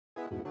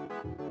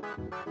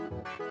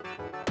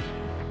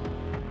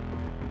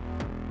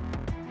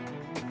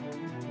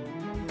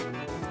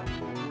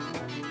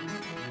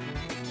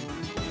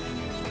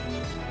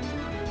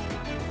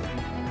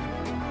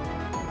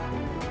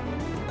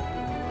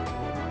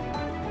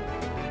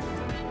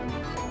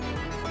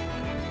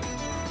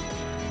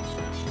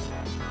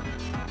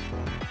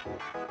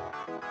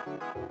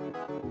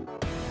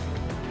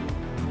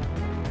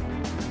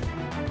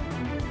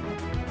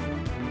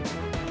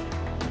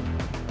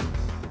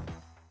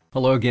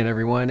Hello again,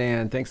 everyone,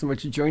 and thanks so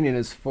much for joining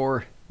us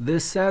for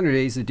this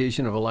Saturday's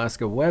edition of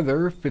Alaska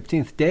Weather,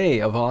 15th day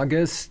of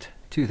August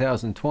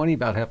 2020,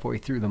 about halfway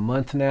through the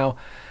month now.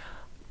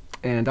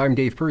 And I'm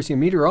Dave Percy, a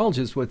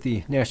meteorologist with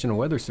the National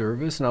Weather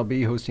Service, and I'll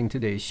be hosting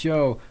today's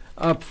show.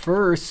 Up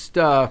first,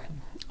 on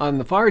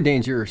the fire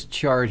danger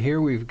chart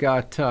here, we've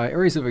got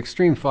areas of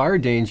extreme fire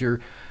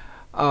danger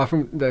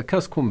from the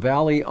Kuskokwim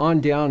Valley on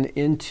down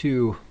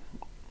into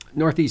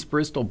northeast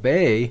Bristol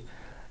Bay.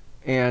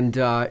 And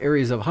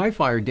areas of high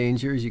fire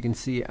danger, as you can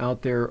see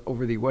out there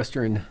over the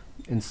western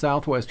and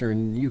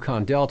southwestern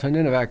Yukon Delta,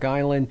 Nunivak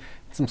Island.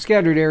 Some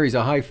scattered areas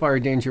of high fire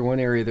danger,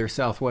 one area there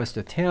southwest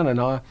of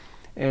Tanana,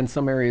 and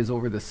some areas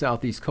over the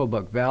southeast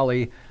Kobuk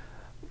Valley.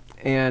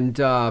 And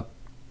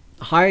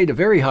high to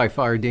very high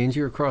fire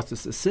danger across the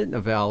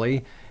Susitna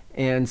Valley,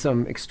 and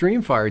some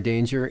extreme fire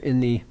danger in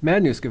the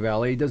Madnuska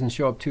Valley. It doesn't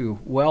show up too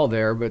well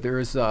there, but there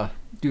is,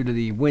 due to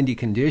the windy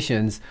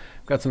conditions,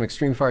 got some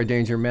extreme fire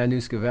danger in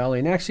Madnuska Valley,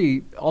 and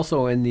actually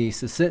also in the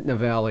Susitna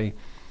Valley.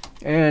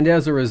 And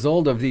as a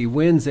result of the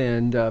winds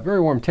and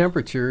very warm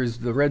temperatures,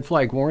 the red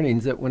flag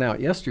warnings that went out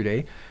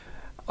yesterday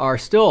are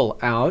still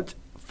out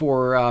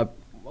for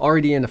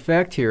already in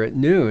effect here at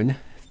noon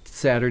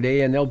Saturday,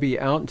 and they'll be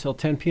out until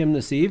 10 p.m.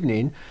 this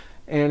evening.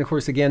 And of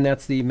course, again,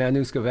 that's the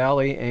Madnuska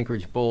Valley,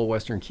 Anchorage Bowl,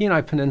 Western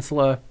Kenai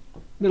Peninsula,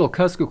 Middle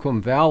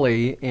Kuskokwim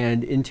Valley,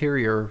 and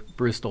interior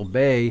Bristol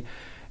Bay.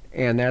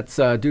 And that's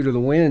due to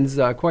the winds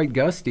quite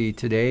gusty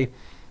today,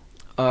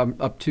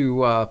 up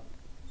to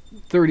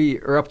 40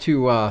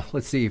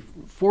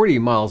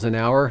 miles an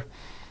hour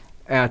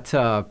at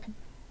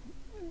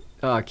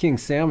King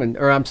Salmon,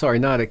 or I'm sorry,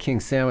 not at King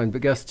Salmon, but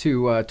gusts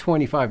to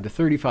 25 to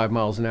 35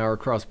 miles an hour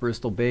across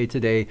Bristol Bay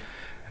today,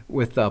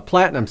 with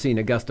Platinum seeing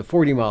a gust of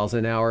 40 miles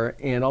an hour,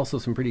 and also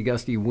some pretty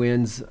gusty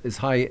winds as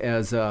high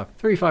as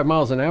 35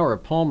 miles an hour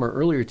at Palmer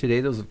earlier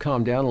today. Those have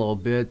calmed down a little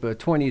bit, but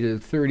 20 to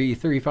 30,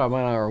 35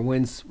 mile an hour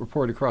winds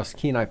reported across the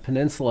Kenai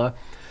Peninsula,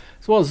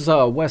 as well as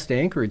West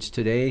Anchorage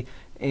today,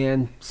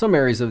 and some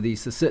areas of the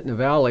Susitna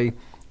Valley,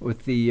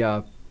 with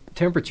the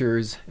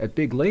temperatures at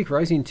Big Lake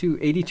rising to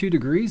 82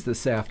 degrees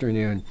this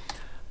afternoon.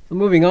 So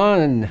moving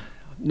on,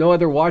 no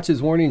other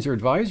watches, warnings, or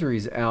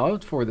advisories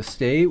out for the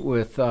state,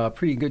 with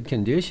pretty good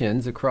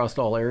conditions across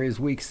all areas.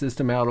 Weak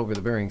system out over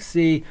the Bering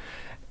Sea,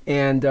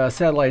 and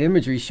satellite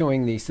imagery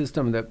showing the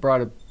system that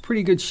brought a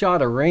pretty good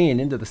shot of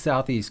rain into the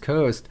southeast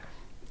coast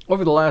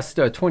over the last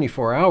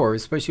 24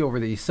 hours, especially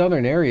over the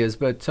southern areas,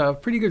 but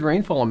pretty good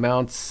rainfall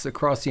amounts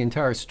across the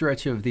entire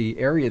stretch of the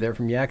area there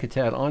from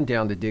Yakutat on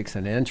down to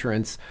Dixon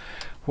Entrance,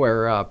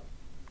 where,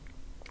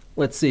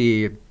 let's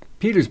see,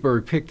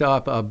 Petersburg picked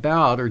up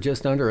about or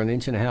just under 1.5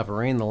 inches of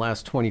rain in the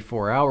last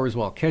 24 hours,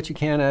 while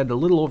Ketchikan had a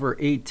little over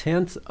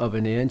 0.8 of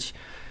an inch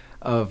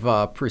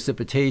of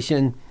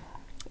precipitation.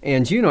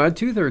 And Juneau had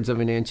 2/3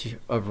 of an inch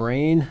of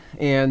rain.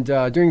 And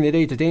during the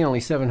day today, only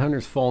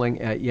 700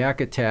 falling at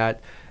Yakutat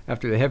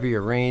after the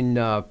heavier rain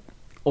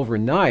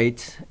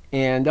overnight.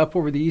 And up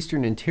over the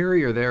eastern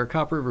interior there,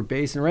 Copper River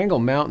Basin, Wrangell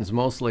Mountains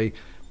mostly,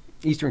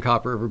 eastern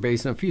Copper River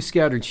Basin, a few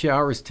scattered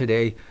showers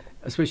today,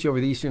 especially over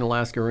the eastern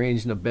Alaska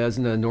Range,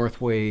 Nabezna,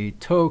 Northway,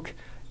 Tok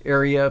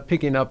area,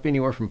 picking up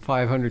anywhere from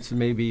 0.05 to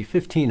maybe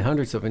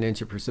 0.15 of an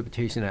inch of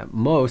precipitation at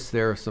most.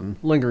 There are some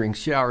lingering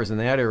showers in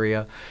that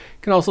area.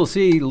 You can also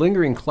see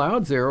lingering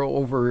clouds there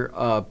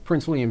over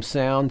Prince William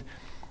Sound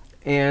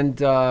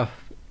and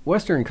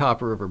western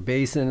Copper River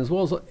Basin, as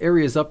well as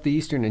areas up the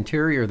eastern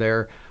interior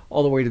there,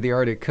 all the way to the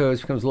Arctic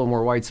coast. Becomes a little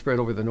more widespread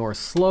over the north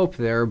slope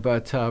there,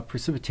 but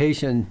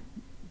precipitation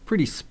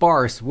pretty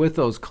sparse with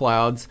those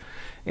clouds.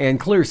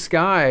 And clear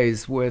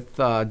skies with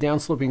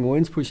downsloping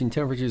winds pushing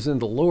temperatures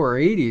into the lower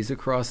 80s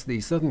across the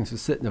southern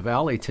Susitna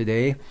Valley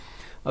today.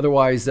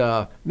 Otherwise,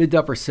 mid to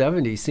upper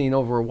 70s seen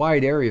over a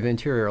wide area of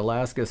interior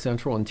Alaska,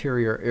 central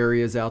interior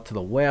areas out to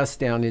the west,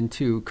 down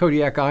into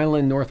Kodiak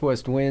Island.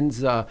 Northwest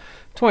winds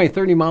 20,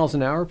 30 miles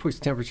an hour, push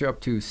the temperature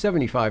up to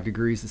 75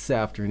 degrees this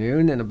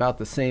afternoon, and about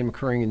the same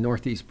occurring in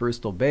northeast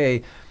Bristol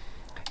Bay.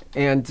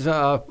 And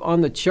on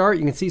the chart,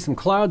 you can see some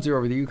clouds there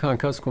over the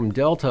Yukon-Kuskokwim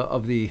Delta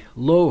of the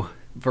low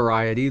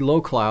variety, low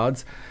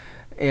clouds,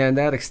 and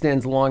that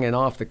extends along and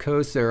off the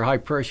coast. There are high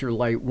pressure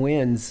light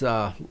winds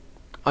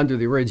under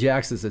the ridge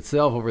axis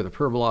itself over the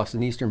Perbeloffs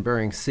and eastern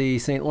Bering Sea.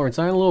 St. Lawrence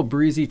Island a little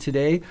breezy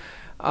today,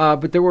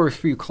 but there were a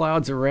few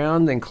clouds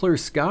around, and clear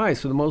skies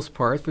for the most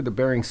part for the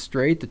Bering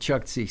Strait, the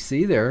Chukchi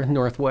Sea there,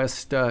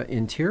 northwest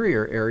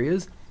interior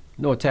areas,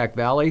 Noatak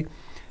Valley,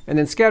 and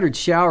then scattered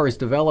showers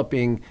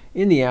developing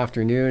in the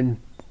afternoon.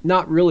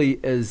 Not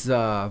really as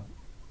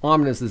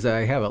ominous as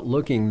I have it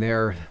looking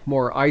there,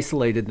 more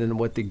isolated than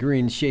what the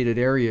green shaded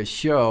areas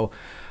show.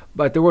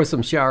 But there was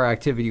some shower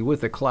activity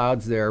with the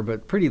clouds there,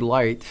 but pretty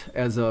light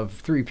as of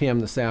 3 p.m.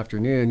 this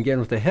afternoon. Again,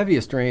 with the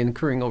heaviest rain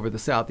occurring over the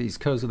southeast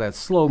coast with that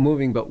slow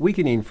moving but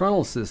weakening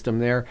frontal system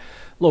there.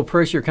 Low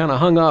pressure kind of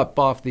hung up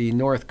off the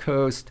north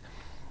coast,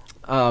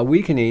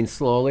 weakening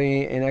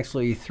slowly, and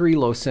actually 3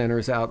 low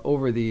centers out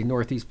over the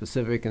northeast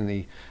Pacific and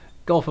the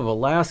Gulf of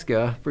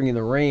Alaska, bringing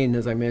the rain,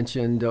 as I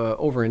mentioned,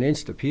 over an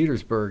inch to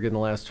Petersburg in the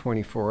last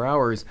 24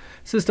 hours.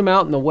 System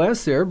out in the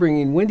west there,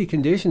 bringing windy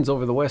conditions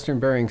over the western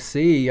Bering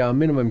Sea,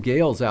 minimum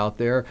gales out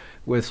there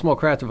with small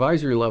craft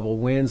advisory level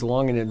winds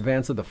along in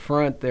advance of the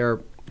front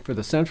there for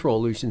the central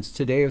Aleutians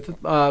today. With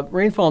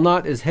rainfall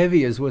not as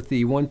heavy as with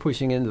the one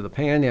pushing into the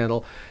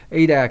Panhandle.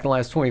 AKwx in the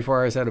last 24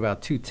 hours had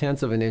about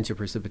 0.2 of an inch of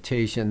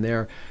precipitation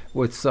there,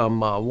 with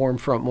some warm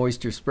front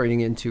moisture spreading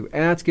into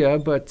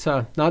Atka, but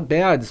not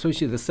bad,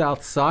 especially the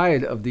south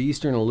side of the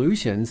eastern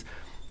Aleutians.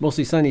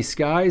 Mostly sunny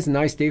skies,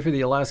 nice day for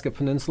the Alaska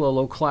Peninsula,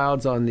 low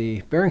clouds on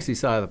the Bering Sea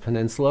side of the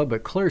peninsula,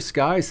 but clear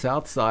skies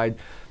south side.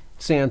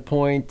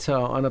 Sandpoint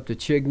on up to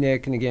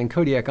Chignik, and again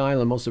Kodiak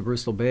Island, most of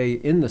Bristol Bay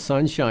in the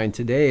sunshine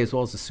today, as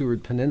well as the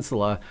Seward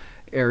Peninsula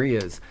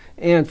areas.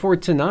 And for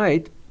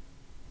tonight,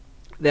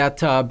 that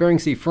Bering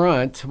Sea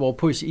front will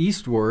push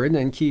eastward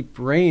and keep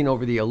rain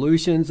over the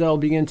Aleutians. That'll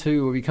begin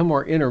to become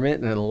more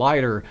intermittent and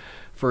lighter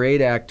for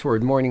AKwx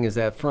toward morning as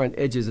that front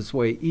edges its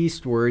way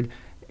eastward.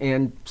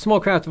 And small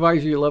craft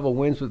advisory level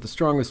winds, with the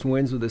strongest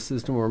winds with the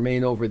system, will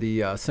remain over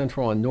the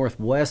central and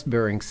northwest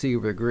Bering Sea,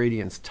 where the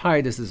gradient's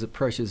tightest as it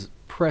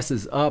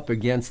presses up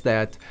against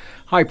that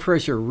high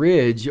pressure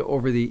ridge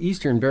over the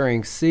eastern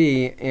Bering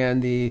Sea.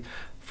 And the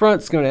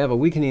front's going to have a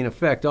weakening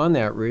effect on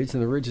that ridge,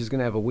 and the ridge is going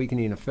to have a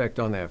weakening effect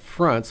on that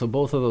front. So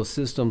both of those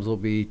systems will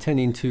be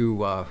tending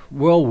to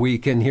will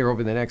weaken here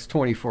over the next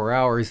 24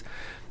 hours.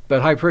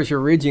 But high pressure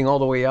ridging all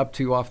the way up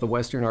to off the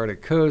western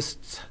Arctic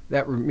coasts,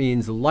 that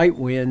means light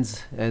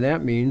winds, and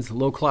that means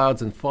low clouds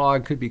and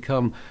fog could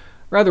become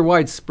rather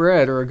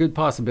widespread, or a good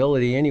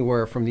possibility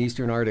anywhere from the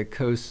eastern Arctic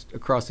coast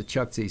across the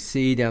Chukchi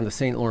Sea down to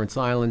St. Lawrence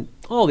Island,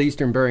 all the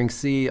eastern Bering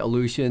Sea,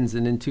 Aleutians,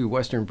 and into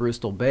western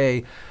Bristol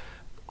Bay.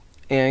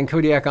 And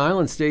Kodiak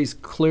Island stays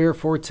clear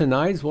for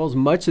tonight, as well as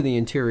much of the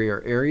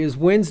interior areas.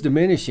 Winds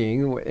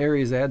diminishing.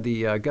 Areas that had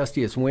the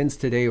gustiest winds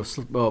today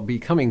will be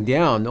coming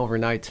down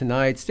overnight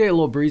tonight. Stay a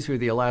little breeze for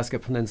the Alaska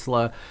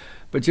Peninsula,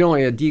 but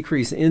generally a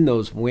decrease in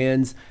those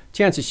winds.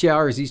 Chance of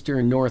showers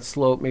eastern north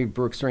slope, maybe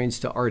Brooks Range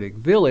to Arctic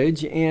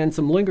Village, and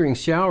some lingering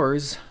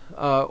showers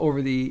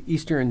over the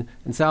eastern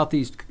and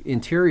southeast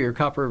interior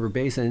Copper River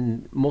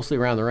Basin, mostly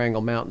around the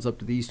Wrangell Mountains up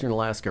to the eastern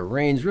Alaska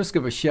Range. Risk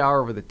of a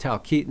shower over the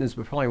Talkeetnas,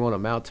 but probably won't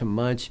amount to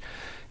much.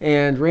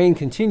 And rain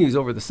continues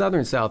over the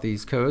southern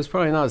southeast coast,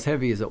 probably not as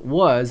heavy as it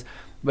was,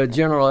 but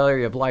general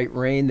area of light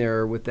rain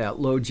there with that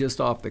low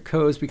just off the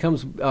coast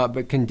becomes,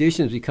 but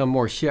conditions become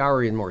more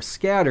showery and more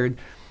scattered.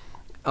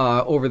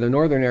 Over the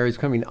northern areas,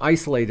 becoming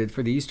isolated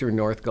for the eastern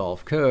North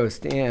Gulf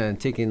Coast. And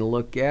taking a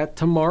look at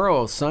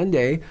tomorrow,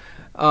 Sunday,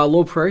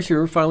 low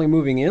pressure finally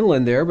moving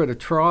inland there, but a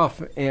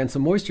trough and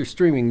some moisture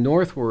streaming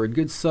northward.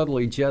 Good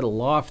southerly jet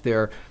aloft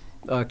there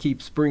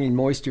keeps bringing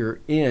moisture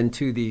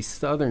into the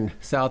southern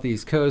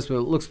southeast coast, but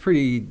it looks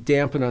pretty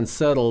damp and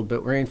unsettled.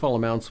 But rainfall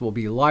amounts will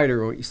be lighter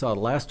than what you saw the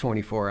last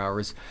 24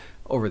 hours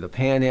over the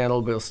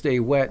Panhandle, but it'll stay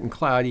wet and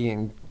cloudy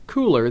and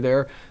cooler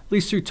there, at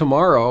least through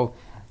tomorrow.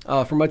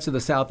 For much of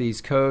the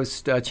southeast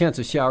coast, chance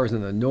of showers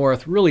in the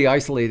north, really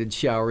isolated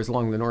showers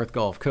along the North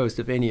Gulf Coast,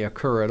 if any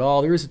occur at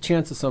all. There is a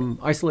chance of some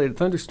isolated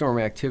thunderstorm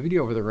activity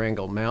over the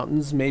Wrangell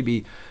Mountains,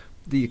 maybe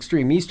the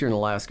extreme eastern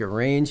Alaska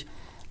Range.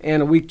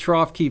 And a weak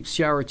trough keeps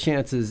shower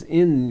chances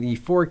in the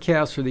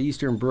forecast for the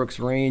eastern Brooks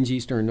Range,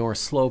 eastern North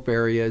Slope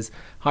areas.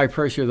 High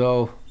pressure,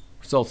 though,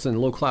 results in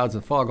low clouds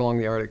and fog along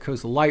the Arctic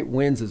coast. Light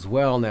winds as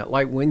well, and that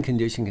light wind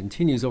condition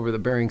continues over the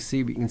Bering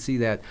Sea. But you can see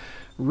that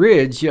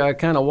ridge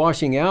kind of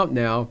washing out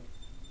now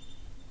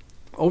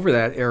over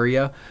that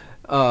area,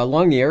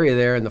 along the area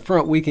there, and the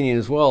front weakening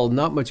as well.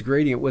 Not much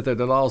gradient with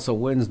it at all, so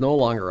wind's no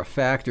longer a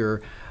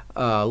factor.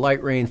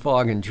 Light rain,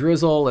 fog, and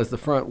drizzle as the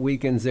front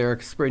weakens there,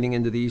 spreading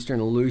into the eastern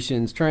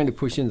Aleutians, trying to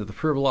push into the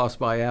Pribilofs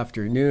by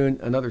afternoon.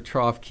 Another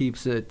trough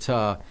keeps it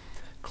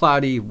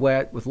cloudy,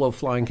 wet, with low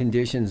flying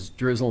conditions,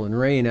 drizzle and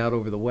rain out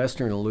over the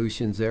western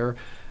Aleutians there.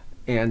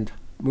 And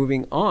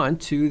moving on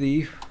to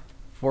the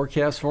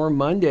forecast for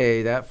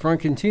Monday, that front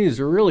continues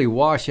to really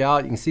wash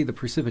out. You can see the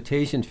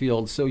precipitation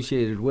field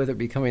associated with it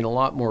becoming a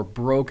lot more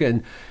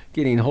broken,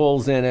 getting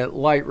holes in it.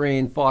 Light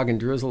rain, fog, and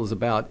drizzle is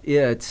about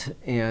it.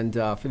 And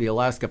for the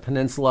Alaska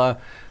Peninsula,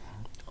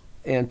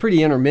 and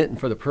pretty intermittent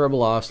for the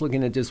Pribilofs,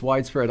 looking at just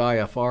widespread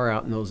IFR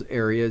out in those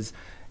areas.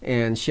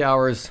 And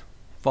showers,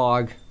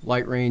 fog,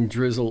 light rain,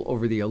 drizzle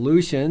over the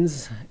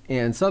Aleutians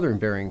and southern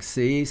Bering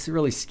Sea, so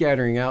really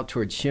scattering out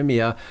towards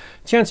Shimia.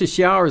 Chance of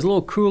showers, a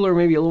little cooler,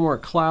 maybe a little more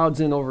clouds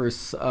in over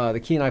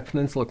the Kenai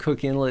Peninsula,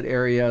 Cook Inlet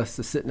area,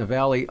 Susitna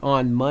Valley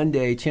on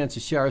Monday. Chance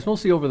of showers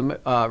mostly over the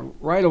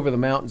right over the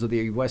mountains of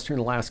the western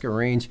Alaska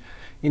Range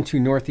into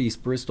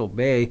northeast Bristol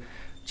Bay.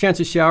 Chance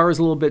of showers,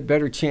 a little bit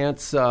better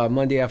chance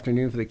Monday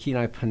afternoon for the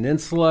Kenai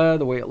Peninsula.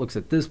 The way it looks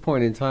at this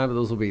point in time,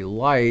 those will be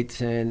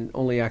light and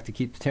only act to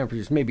keep the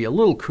temperatures maybe a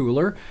little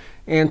cooler.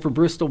 And for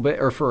Bristol Bay,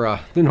 or for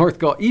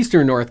the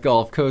eastern North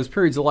Gulf Coast,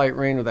 periods of light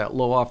rain with that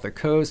low off the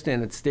coast,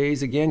 and it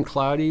stays again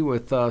cloudy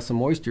with some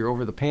moisture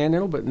over the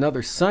Panhandle, but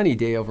another sunny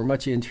day over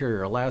much of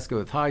interior Alaska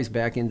with highs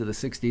back into the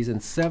 60s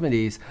and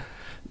 70s.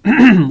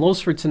 Lows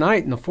for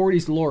tonight in the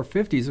 40s to lower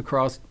 50s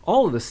across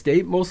all of the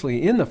state,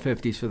 mostly in the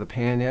 50s for the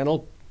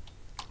Panhandle.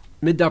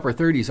 Mid to upper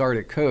 30s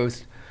Arctic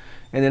coast,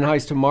 and then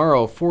highs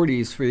tomorrow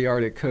 40s for the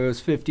Arctic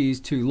coast, 50s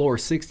to lower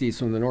 60s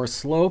from the North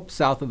Slope,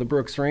 south of the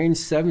Brooks Range,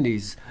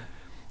 70s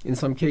in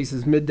some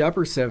cases, mid to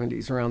upper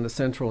 70s around the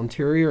central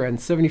interior, and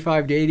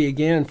 75 to 80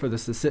 again for the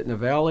Susitna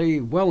Valley,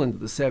 well into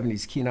the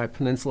 70s Kenai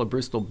Peninsula,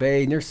 Bristol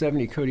Bay, near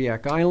 70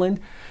 Kodiak Island.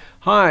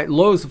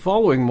 Lows the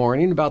following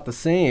morning about the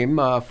same,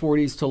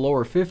 40s to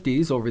lower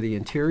 50s over the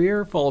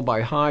interior, followed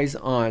by highs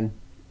on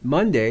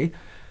Monday.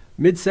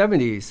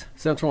 Mid-70s,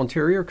 central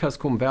interior,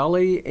 Kuskokwim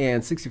Valley,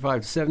 and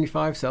 65 to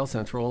 75, south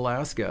central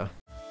Alaska.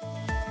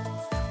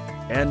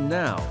 And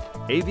now,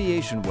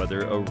 aviation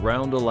weather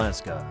around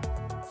Alaska.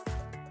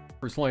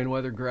 First line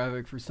weather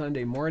graphic for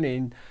Sunday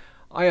morning.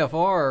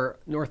 IFR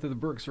north of the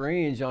Brooks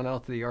Range on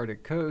out to the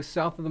Arctic coast.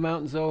 South of the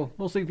mountains, though,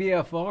 mostly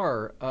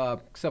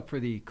VFR, except for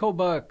the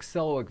Kobuk,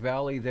 Selawik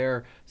Valley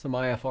there, some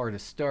IFR to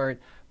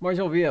start.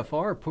 Marginal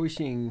VFR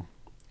pushing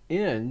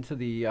into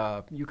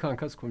the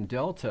Yukon-Kuskokwim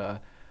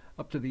Delta,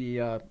 up to the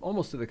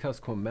almost to the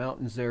Kuskokwim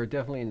Mountains there,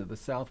 definitely into the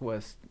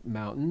southwest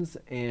mountains,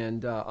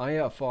 and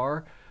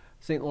IFR,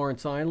 St.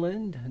 Lawrence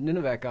Island,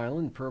 Nunivak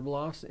Island,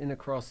 Purblovs, in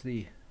across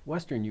the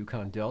western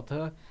Yukon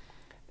Delta,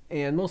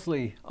 and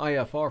mostly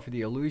IFR for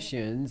the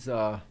Aleutians,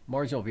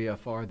 marginal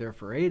VFR there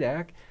for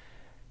Adak,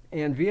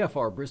 and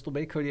VFR, Bristol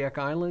Bay, Kodiak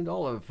Island,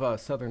 all of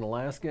southern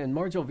Alaska, and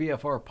marginal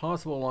VFR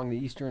possible along the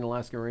eastern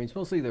Alaska Range,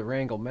 mostly the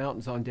Wrangell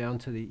Mountains on down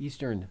to the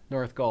eastern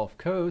North Gulf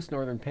Coast,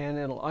 northern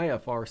Panhandle,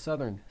 IFR,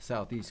 southern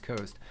southeast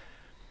coast.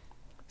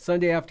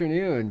 Sunday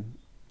afternoon,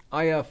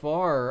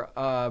 IFR,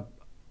 at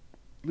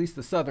least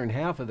the southern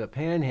half of the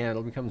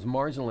Panhandle becomes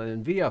marginal,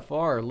 and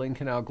VFR, Lynn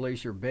Canal,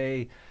 Glacier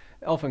Bay,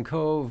 Elfin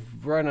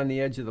Cove, right on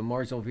the edge of the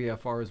marginal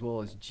VFR, as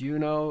well as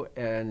Juneau,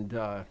 and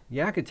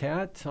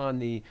Yakutat on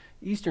the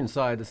eastern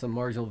side of some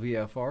marginal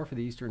VFR for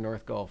the eastern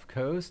North Gulf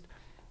Coast.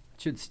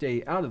 It should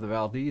stay out of the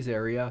Valdez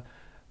area.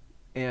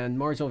 And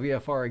marginal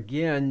VFR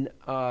again,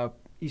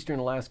 eastern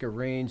Alaska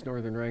Range,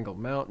 northern Wrangell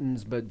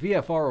Mountains, but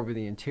VFR over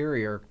the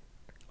interior.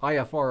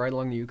 IFR right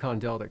along the Yukon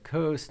Delta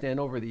coast and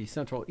over the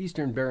central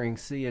eastern Bering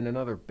Sea, and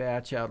another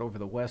batch out over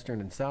the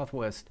western and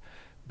southwest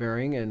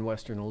Bering and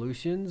western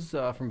Aleutians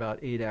from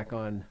about Adak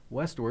on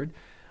westward.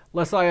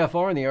 Less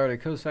IFR on the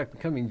Arctic coast, in fact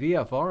becoming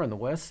VFR on the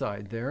west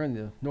side there, and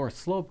the North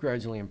Slope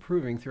gradually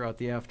improving throughout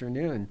the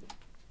afternoon.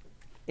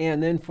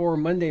 And then for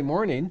Monday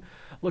morning,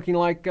 looking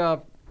like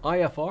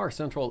IFR,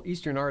 central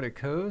eastern Arctic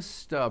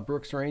coast,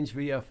 Brooks Range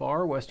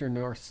VFR, western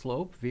North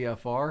Slope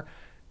VFR,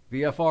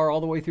 VFR all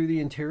the way through the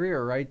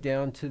interior, right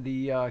down to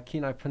the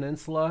Kenai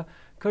Peninsula.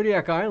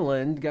 Kodiak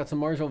Island got some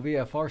marginal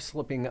VFR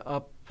slipping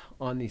up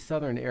on the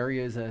southern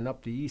areas and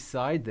up the east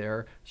side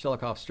there.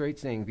 Shelikof Strait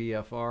staying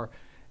VFR.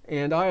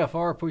 And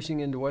IFR pushing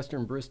into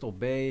western Bristol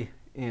Bay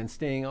and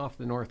staying off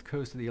the north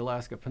coast of the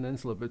Alaska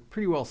Peninsula, but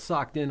pretty well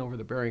socked in over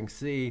the Bering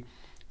Sea.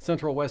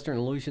 Central western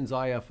Aleutians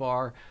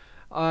IFR.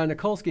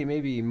 Nikolsky may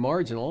be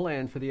marginal,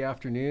 and for the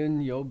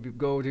afternoon you'll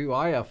go to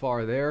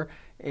IFR there,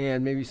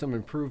 and maybe some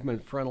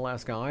improvement front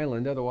Alaska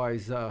Island.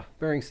 Otherwise,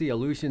 Bering Sea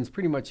Aleutians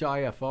pretty much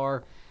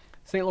IFR.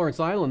 St. Lawrence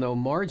Island, though,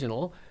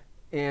 marginal,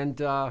 and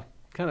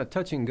kind of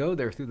touch and go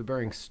there through the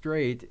Bering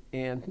Strait,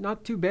 and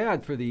not too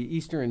bad for the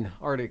eastern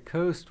Arctic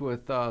coast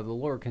with the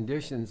lower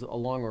conditions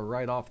along or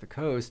right off the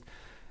coast.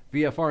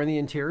 VFR in the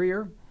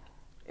interior,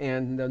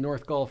 and the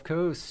North Gulf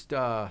Coast,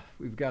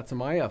 we've got some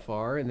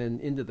IFR, and then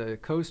into the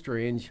Coast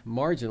Range,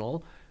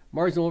 marginal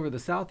over the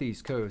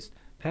southeast coast.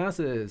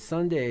 Passes,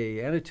 Sunday,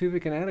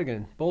 Anatuvik and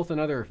Atigan, both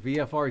another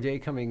VFR day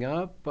coming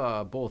up,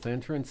 both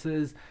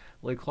entrances.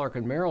 Lake Clark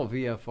and Merrill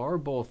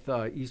VFR, both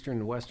eastern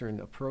and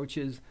western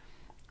approaches.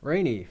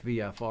 Rainy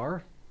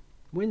VFR,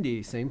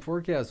 windy, same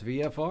forecast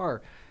VFR,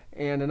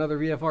 and another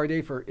VFR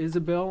day for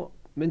Isabel.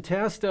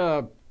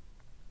 Mentasta,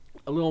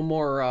 a little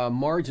more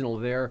marginal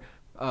there,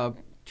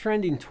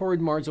 trending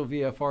toward marginal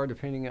VFR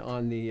depending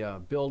on the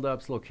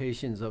buildups,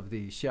 locations of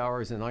the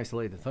showers and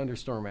isolated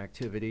thunderstorm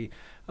activity.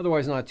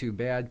 Otherwise not too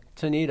bad.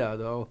 Tanita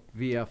though,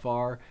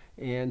 VFR,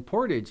 and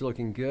Portage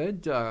looking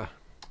good.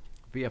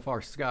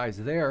 VFR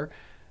skies there.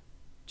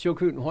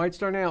 Chilkoot and White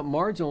starting out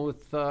marginal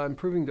with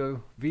improving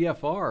to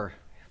VFR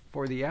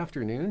for the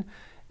afternoon.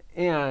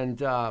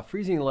 And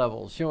freezing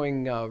levels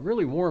showing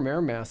really warm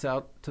air mass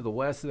out to the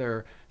west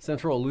there.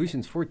 Central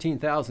Aleutians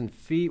 14,000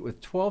 feet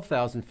with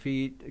 12,000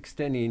 feet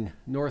extending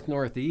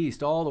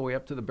north-northeast all the way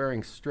up to the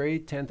Bering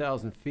Strait,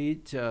 10,000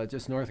 feet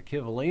just north of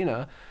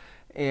Kivalina,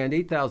 and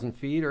 8,000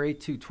 feet or 8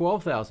 to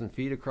 12,000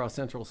 feet across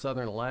central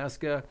southern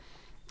Alaska,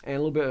 and a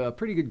little bit of a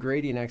pretty good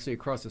gradient actually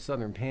across the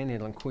southern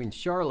Panhandle and Queen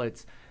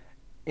Charlotte's.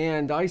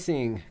 And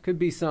icing, could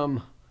be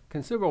some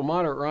Considerable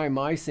moderate rime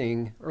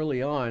icing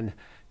early on,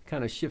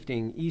 kind of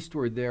shifting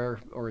eastward there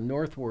or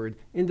northward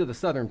into the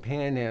southern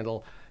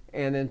panhandle,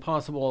 and then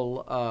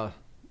possible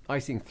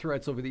icing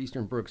threats over the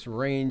eastern Brooks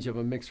Range of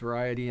a mixed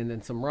variety, and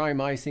then some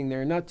rime icing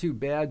there. Not too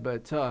bad,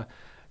 but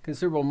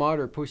considerable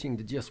moderate pushing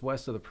to just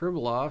west of the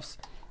Pribilofs.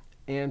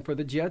 And for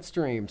the jet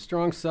stream,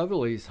 strong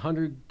southerlies,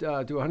 100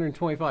 to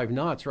 125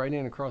 knots right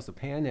in across the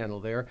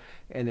panhandle there.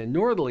 And then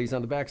northerlies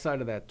on the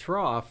backside of that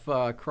trough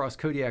across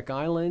Kodiak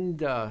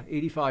Island,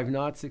 85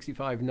 knots,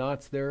 65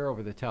 knots there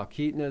over the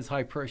Talkeetnas.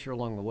 High pressure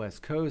along the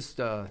west coast,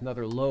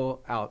 another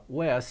low out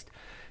west.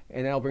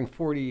 And that'll bring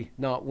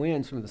 40-knot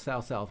winds from the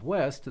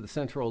south-southwest to the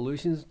central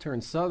Aleutians,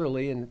 turn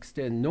southerly and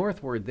extend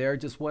northward there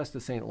just west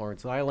of St.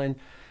 Lawrence Island.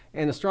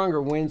 And the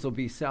stronger winds will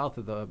be south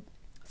of the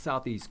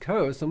southeast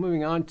coast. So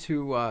moving on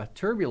to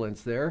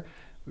turbulence there,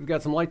 we've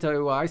got some light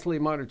to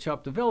isolated moderate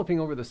chop developing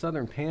over the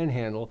southern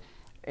panhandle,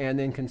 and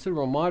then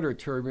considerable moderate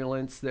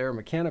turbulence there,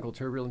 mechanical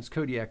turbulence,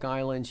 Kodiak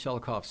Island,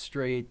 Shelikof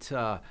Strait,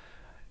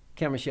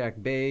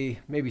 Kamishak Bay,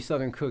 maybe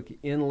southern Cook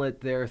Inlet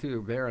there through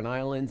the Barren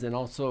Islands, and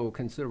also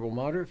considerable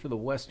moderate for the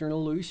western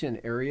Aleutian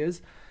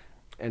areas.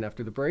 And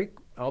after the break,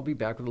 I'll be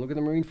back with a look at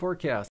the marine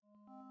forecast.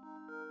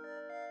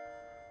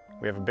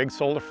 We have a big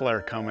solar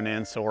flare coming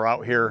in, so we're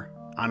out here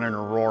on an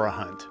aurora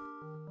hunt.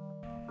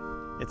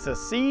 It's a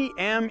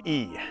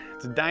CME,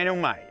 it's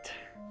dynamite,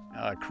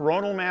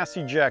 coronal mass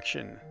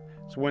ejection.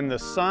 It's when the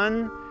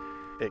sun,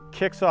 it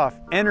kicks off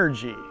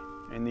energy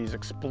and these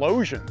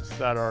explosions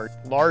that are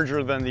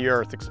larger than the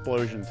earth,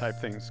 explosion type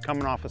things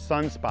coming off of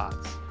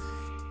sunspots.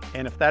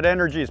 And if that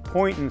energy is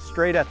pointing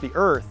straight at the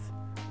earth,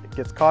 it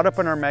gets caught up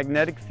in our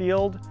magnetic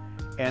field,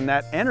 and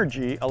that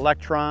energy,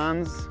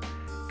 electrons,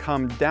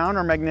 come down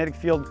our magnetic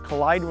field,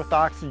 collide with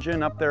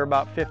oxygen up there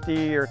about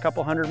 50 or a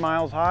couple hundred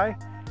miles high,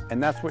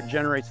 and that's what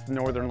generates the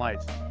northern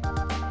lights.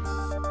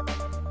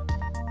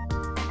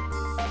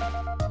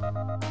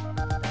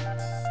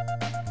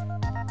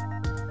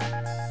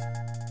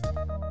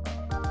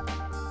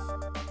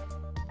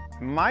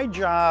 My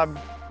job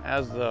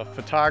as the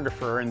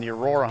photographer and the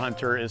aurora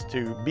hunter is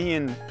to be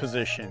in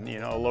position, you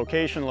know,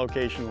 location,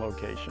 location,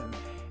 location.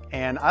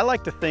 And I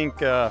like to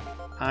think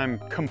I'm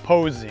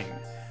composing.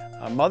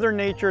 Mother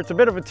Nature, it's a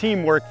bit of a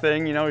teamwork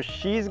thing, you know,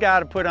 she's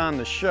got to put on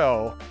the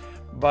show,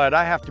 but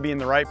I have to be in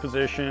the right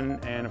position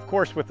and of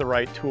course with the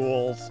right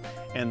tools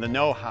and the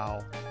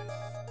know-how.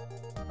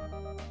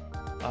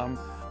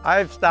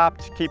 I've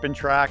stopped keeping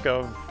track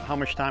of how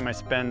much time I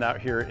spend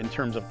out here in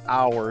terms of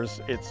hours.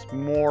 It's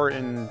more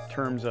in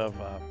terms of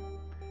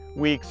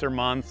weeks or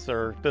months,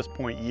 or at this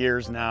point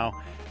years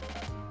now.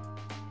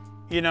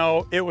 You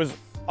know, it was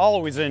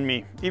always in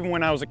me. Even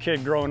when I was a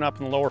kid growing up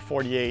in the lower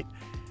 48,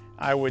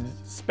 I would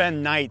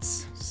spend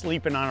nights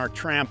sleeping on our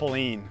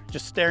trampoline,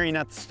 just staring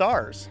at the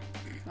stars.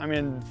 I'm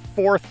in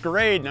 4th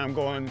grade and I'm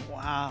going,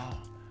 wow,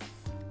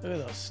 look at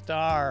those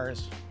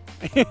stars.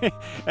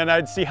 And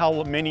I'd see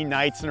how many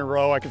nights in a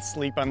row I could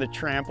sleep on the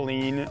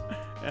trampoline.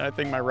 And I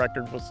think my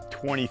record was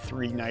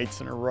 23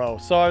 nights in a row.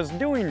 So I was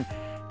doing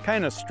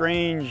kind of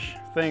strange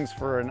things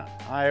for an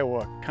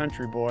Iowa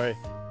country boy.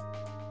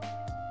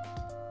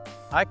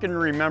 I can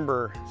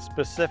remember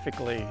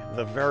specifically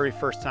the very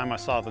first time I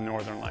saw the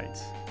northern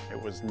lights.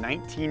 It was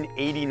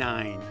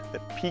 1989, the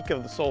peak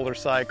of the solar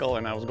cycle,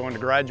 and I was going to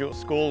graduate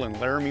school in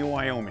Laramie,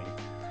 Wyoming.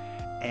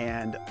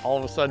 And all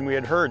of a sudden we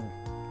had heard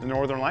the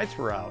northern lights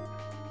were out.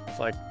 It's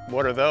like,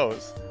 what are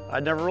those?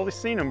 I'd never really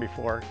seen them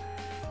before.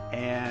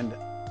 And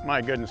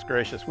my goodness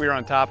gracious, we were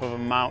on top of a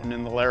mountain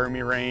in the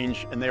Laramie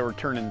Range and they were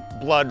turning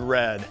blood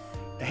red.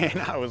 And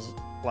I was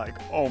like,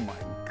 oh my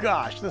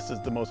gosh, this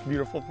is the most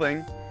beautiful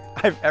thing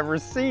I've ever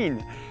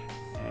seen.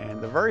 And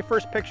the very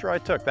first picture I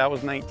took, that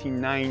was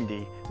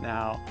 1990.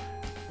 Now,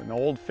 an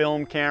old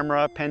film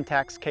camera,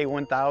 Pentax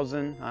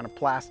K1000 on a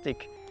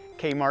plastic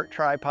Kmart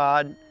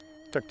tripod.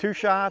 Took 2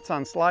 shots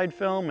on slide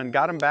film and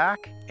got them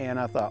back. And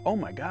I thought, oh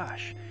my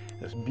gosh,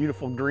 this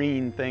beautiful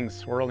green thing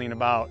swirling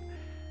about.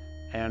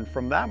 And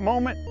from that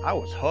moment, I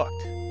was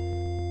hooked.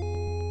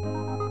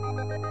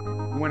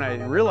 When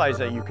I realized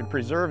that you could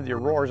preserve the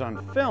auroras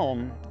on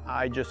film,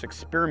 I just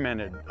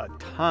experimented a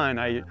ton.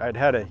 I'd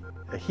had a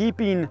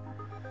heaping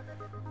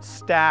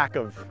stack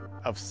of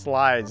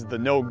slides, the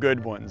no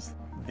good ones.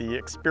 The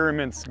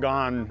experiments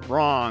gone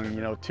wrong,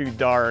 you know, too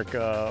dark,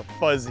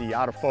 fuzzy,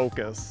 out of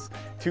focus,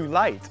 too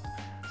light.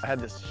 I had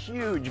this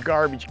huge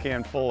garbage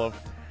can full of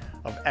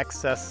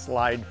excess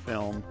slide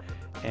film,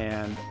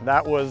 and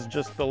that was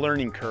just the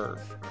learning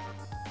curve.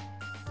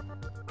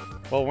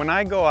 Well, when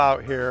I go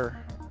out here,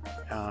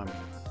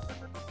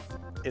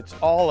 it's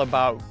all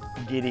about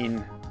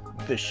getting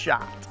the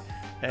shot.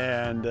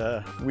 And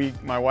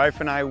my wife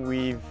and I,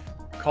 we've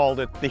called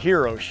it the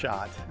hero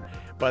shot.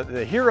 But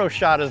the hero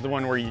shot is the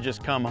one where you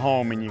just come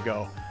home and you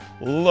go,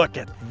 look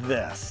at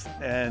this.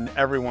 And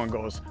everyone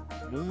goes,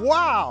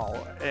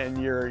 wow, and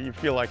you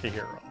feel like a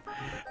hero.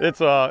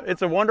 It's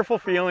a wonderful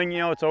feeling, you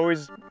know.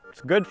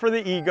 It's good for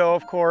the ego,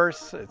 of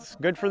course. It's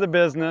good for the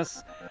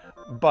business.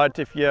 But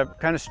if you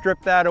kind of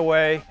strip that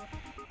away,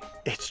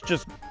 it's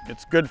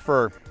good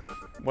for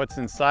what's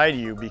inside of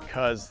you,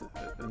 because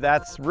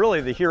that's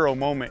really the hero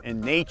moment in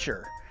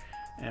nature.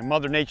 And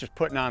Mother Nature's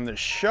putting on this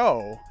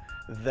show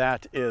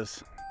that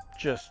is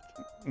just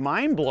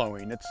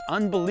mind-blowing. It's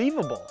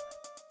unbelievable.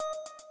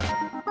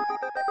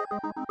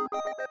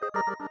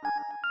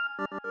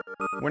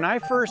 When I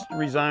first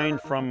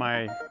resigned from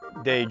my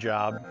day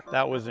job,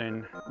 that was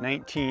in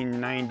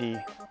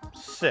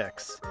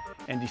 1996,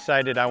 and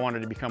decided I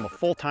wanted to become a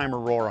full-time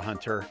aurora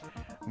hunter,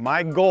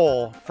 my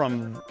goal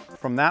from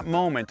that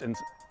moment and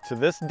to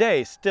this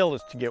day still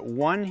is to get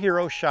one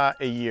hero shot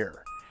a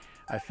year.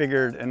 I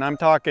figured, and I'm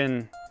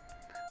talking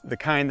the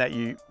kind that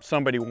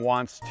somebody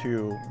wants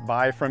to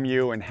buy from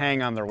you and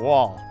hang on their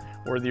wall,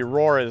 where the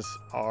auroras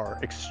are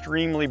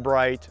extremely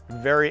bright,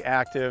 very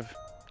active,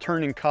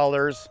 turning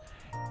colors,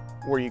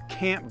 where you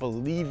can't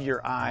believe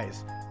your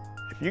eyes.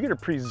 If you're going to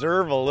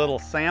preserve a little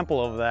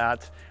sample of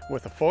that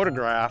with a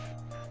photograph,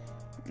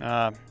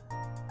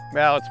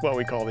 well, it's what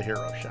we call the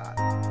hero shot.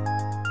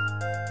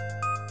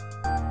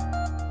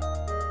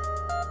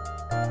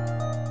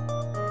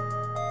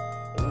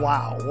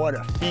 Wow, what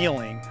a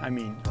feeling. I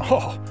mean,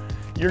 oh,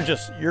 you're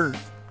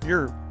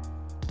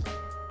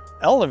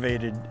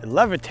elevated,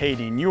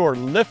 levitating, you're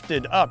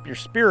lifted up. Your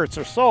spirits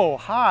are so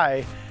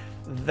high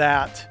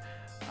that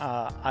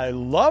I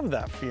love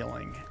that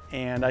feeling.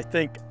 And I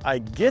think I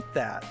get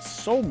that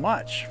so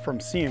much from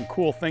seeing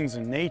cool things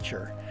in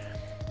nature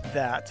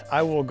that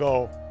I will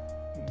go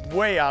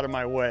way out of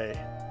my way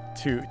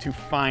to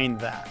find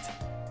that.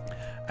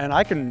 And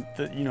I can,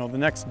 you know, the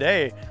next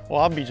day, well,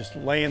 I'll be just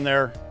laying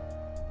there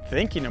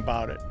thinking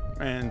about it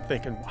and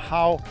thinking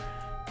how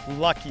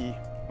lucky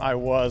I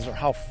was, or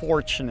how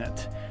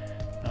fortunate.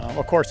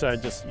 Of course, I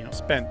just, you know,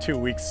 spent 2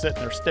 weeks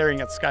sitting there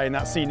staring at the sky and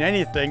not seeing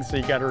anything. So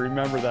you got to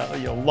remember that,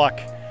 you know, luck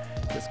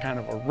is kind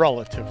of a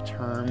relative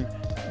term,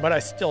 but I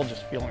still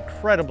just feel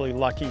incredibly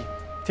lucky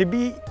to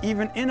be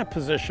even in a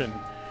position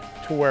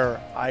to where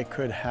I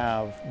could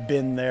have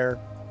been there,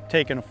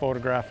 taken a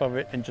photograph of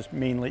it, and just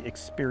mainly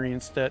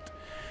experienced it.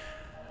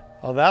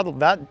 Well,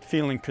 that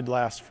feeling could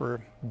last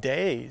for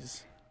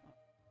days.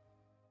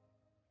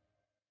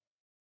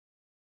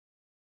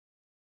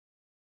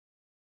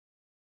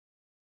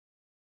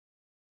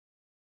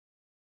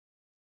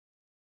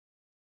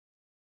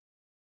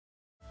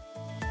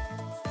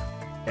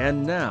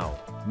 And now,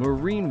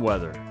 marine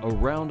weather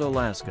around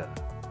Alaska.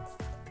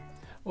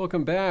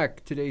 Welcome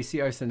back. Today's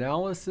sea ice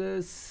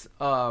analysis,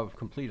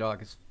 complete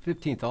August,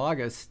 15th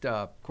August,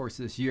 of course,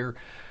 this year.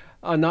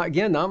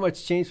 Not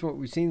much change from what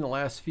we've seen the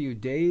last few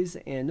days,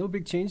 and no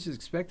big changes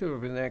expected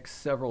over the next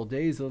several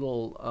days. A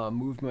little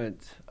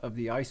movement of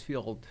the ice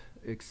field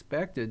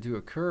expected to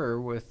occur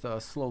with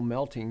slow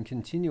melting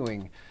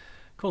continuing.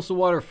 Coastal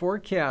water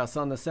forecasts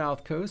on the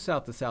south coast,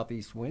 south to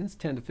southeast winds,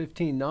 10 to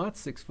 15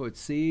 knots, 6-foot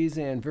seas,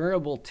 and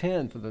variable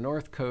 10 for the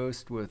north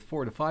coast with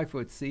 4 to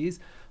 5-foot seas.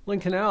 Lynn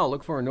Canal,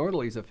 look for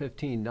northerlies of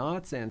 15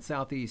 knots, and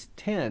southeast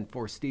 10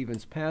 for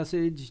Stevens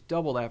Passage.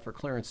 Double that for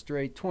Clarence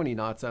Strait, 20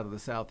 knots out of the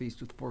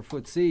southeast with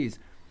 4-foot seas.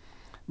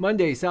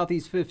 Monday,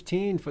 southeast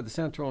 15 for the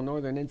central and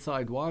northern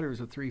inside waters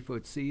with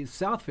 3-foot seas.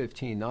 South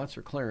 15 knots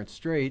for Clarence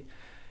Strait.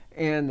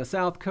 And the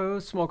south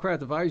coast, small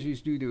craft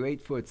advisories due to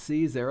 8-foot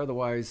seas there.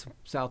 Otherwise,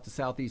 south to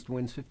southeast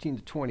winds 15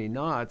 to 20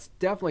 knots.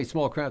 Definitely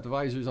small craft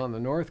advisories on the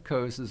north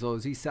coast as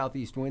those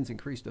east-southeast winds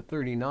increase to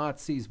 30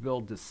 knots. Seas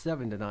build to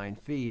 7 to 9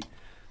 feet.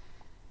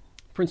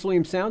 Prince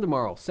William Sound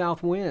tomorrow.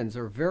 South winds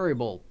or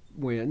variable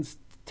winds,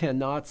 10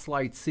 knots,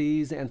 light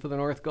seas. And for the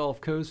North Gulf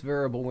Coast,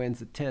 variable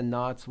winds at 10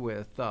 knots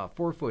with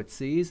 4-foot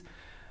seas.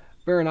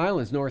 Barren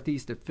Islands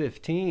northeast at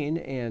 15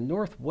 and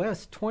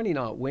northwest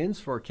 20-knot winds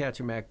for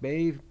Kachemak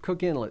Bay.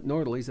 Cook Inlet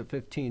northerlies at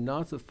 15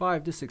 knots with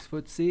 5 to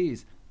 6-foot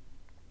seas.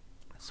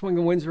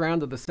 Swinging winds around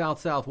to the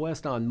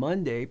south-southwest on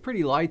Monday.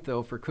 Pretty light,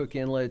 though, for Cook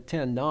Inlet,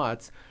 10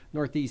 knots.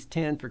 Northeast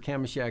 10 for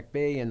Kachemak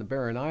Bay and the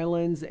Barren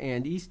Islands,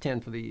 and east 10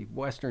 for the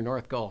western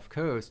North Gulf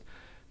Coast.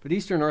 But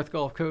eastern North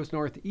Gulf Coast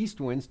northeast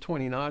winds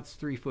 20 knots,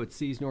 3-foot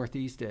seas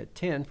northeast at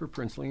 10 for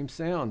Prince William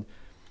Sound.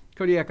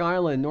 Kodiak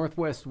Island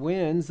northwest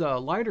winds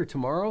lighter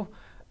tomorrow,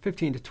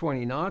 15 to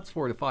 20 knots,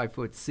 4 to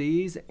 5-foot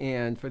seas.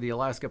 And for the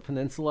Alaska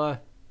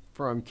Peninsula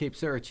from Cape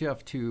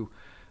Sarachev to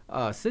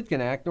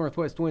Sitkinak,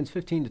 northwest winds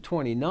 15 to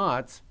 20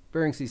 knots.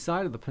 Bering Sea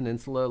side of the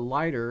peninsula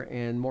lighter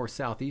and more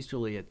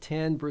southeasterly at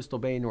 10. Bristol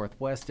Bay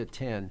northwest at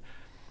 10.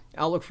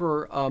 Outlook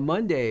for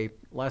Monday,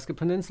 Alaska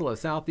Peninsula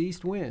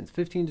southeast winds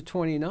 15 to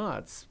 20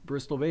 knots.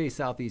 Bristol Bay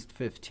southeast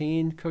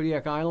 15.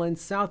 Kodiak Island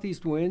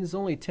southeast winds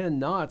only 10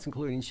 knots,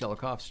 including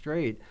Shelikof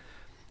Strait.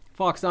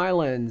 Fox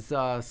Islands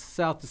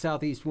south to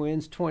southeast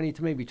winds 20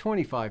 to maybe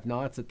 25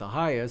 knots at the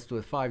highest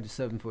with 5 to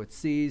 7-foot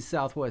seas.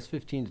 Southwest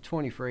 15 to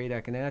 20 for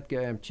Adak-Anatka.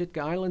 Amchitka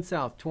Island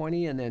south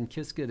 20, and then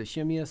Kiska to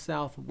Shimia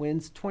south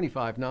winds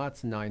 25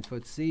 knots and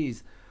 9-foot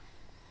seas.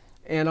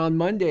 And on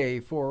Monday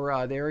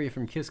for the area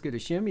from Kiska to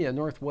Shimia,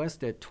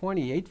 northwest at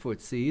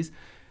 28-foot seas.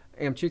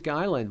 Amchitka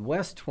Island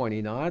west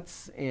 20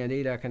 knots, and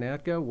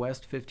Adak-Anatka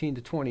west 15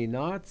 to 20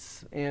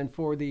 knots. And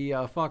for the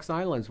Fox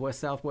Islands,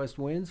 west-southwest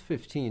winds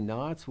 15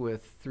 knots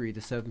with 3 to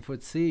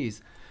 7-foot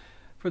seas.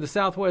 For the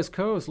southwest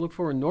coast, look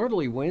for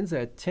northerly winds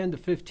at 10 to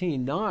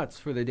 15 knots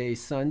for the day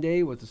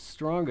Sunday, with the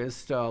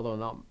strongest, although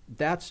not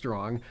that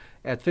strong,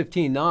 at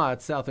 15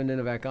 knots south of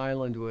Nunivak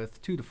Island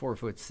with 2 to 4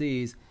 foot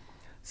seas.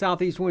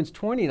 Southeast winds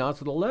 20 knots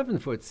with 11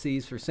 foot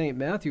seas for St.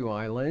 Matthew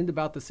Island,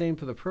 about the same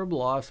for the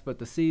Pribilofs, but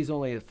the seas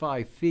only at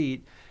 5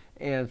 feet.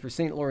 And for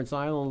St. Lawrence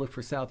Island, look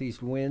for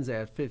southeast winds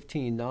at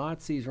 15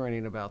 knots, seas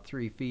running about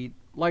 3 feet.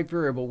 Light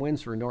variable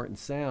winds for Norton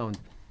Sound.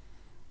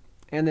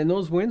 And then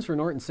those winds for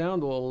Norton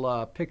Sound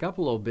will pick up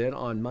a little bit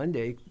on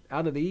Monday,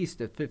 out of the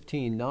east at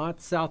 15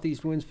 knots.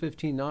 Southeast winds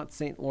 15 knots,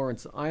 St.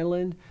 Lawrence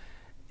Island,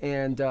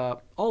 and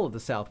all of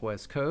the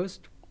southwest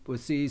coast with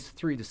seas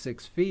 3 to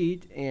 6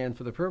 feet. And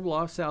for the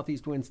Pribilof,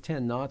 southeast winds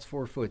 10 knots,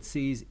 4 foot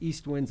seas.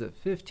 East winds at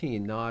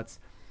 15 knots.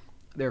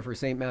 There for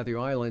St. Matthew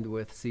Island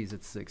with seas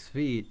at 6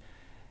 feet.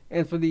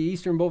 And for the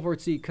eastern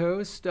Beaufort Sea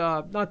coast,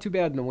 not too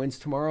bad in the winds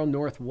tomorrow.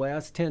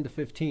 Northwest, 10 to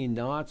 15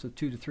 knots with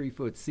 2 to 3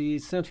 foot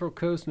seas. Central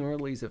coast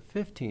northerlies at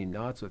 15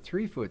 knots with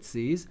 3 foot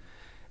seas.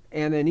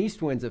 And then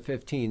east winds at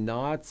 15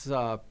 knots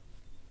for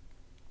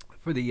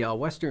the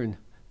western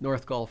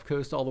North Gulf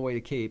Coast all the way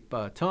to Cape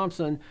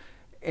Thompson.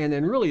 And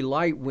then really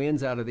light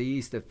winds out of the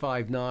east at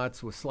 5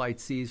 knots with slight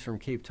seas from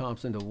Cape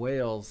Thompson to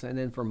Wales. And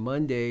then for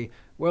Monday,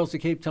 Wales to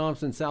Cape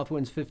Thompson, south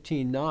winds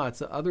 15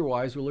 knots.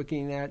 Otherwise, we're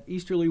looking at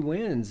easterly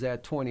winds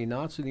at 20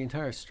 knots for the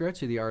entire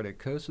stretch of the Arctic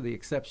coast, with the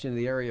exception of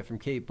the area from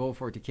Cape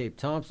Beaufort to Cape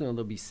Thompson, and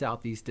they'll be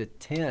southeast at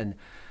 10.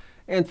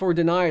 And for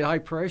denied high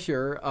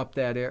pressure up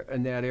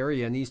in that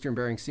area in the eastern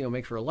Bering Sea will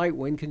make for light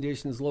wind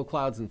conditions, low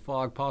clouds and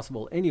fog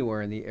possible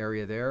anywhere in the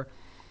area there.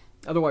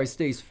 Otherwise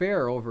stays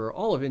fair over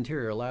all of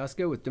interior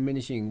Alaska with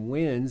diminishing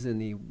winds in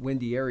the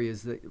windy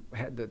areas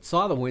that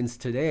saw the winds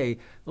today.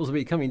 Those will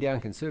be coming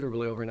down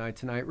considerably overnight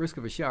tonight. Risk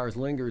of a shower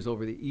lingers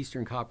over the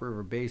eastern Copper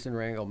River Basin,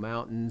 Wrangell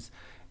Mountains,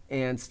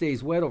 and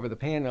stays wet over the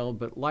Panhandle,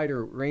 but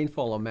lighter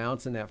rainfall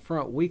amounts and that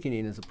front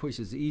weakening as it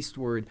pushes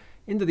eastward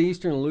into the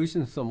eastern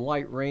Aleutians. Some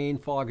light rain,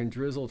 fog, and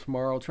drizzle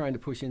tomorrow, trying to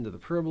push into the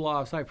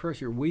Pribilofs. High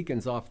pressure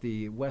weakens off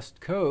the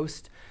west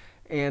coast.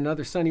 And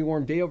another sunny,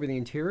 warm day over the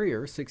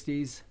interior,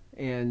 60s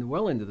and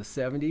well into the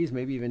 70s,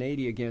 maybe even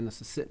 80 again. This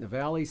is Sitna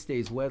Valley.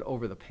 Stays wet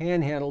over the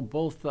Panhandle,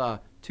 both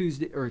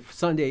Tuesday or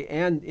Sunday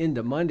and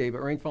into Monday,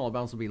 but rainfall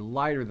amounts will be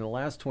lighter than the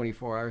last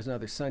 24 hours.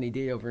 Another sunny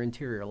day over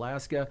interior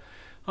Alaska.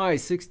 High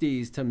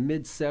 60s to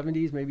mid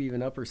 70s, maybe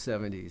even upper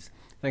 70s.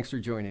 Thanks for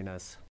joining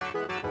us.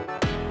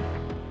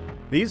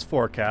 These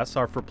forecasts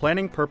are for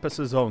planning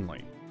purposes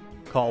only.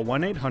 Call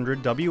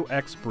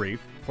 1-800-WX-BRIEF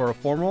for a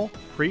formal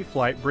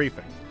pre-flight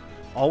briefing.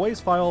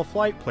 Always file a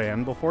flight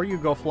plan before you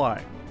go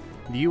flying.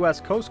 The U.S.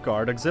 Coast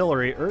Guard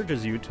Auxiliary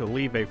urges you to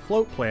leave a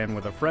float plan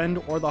with a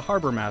friend or the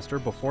harbor master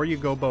before you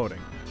go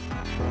boating.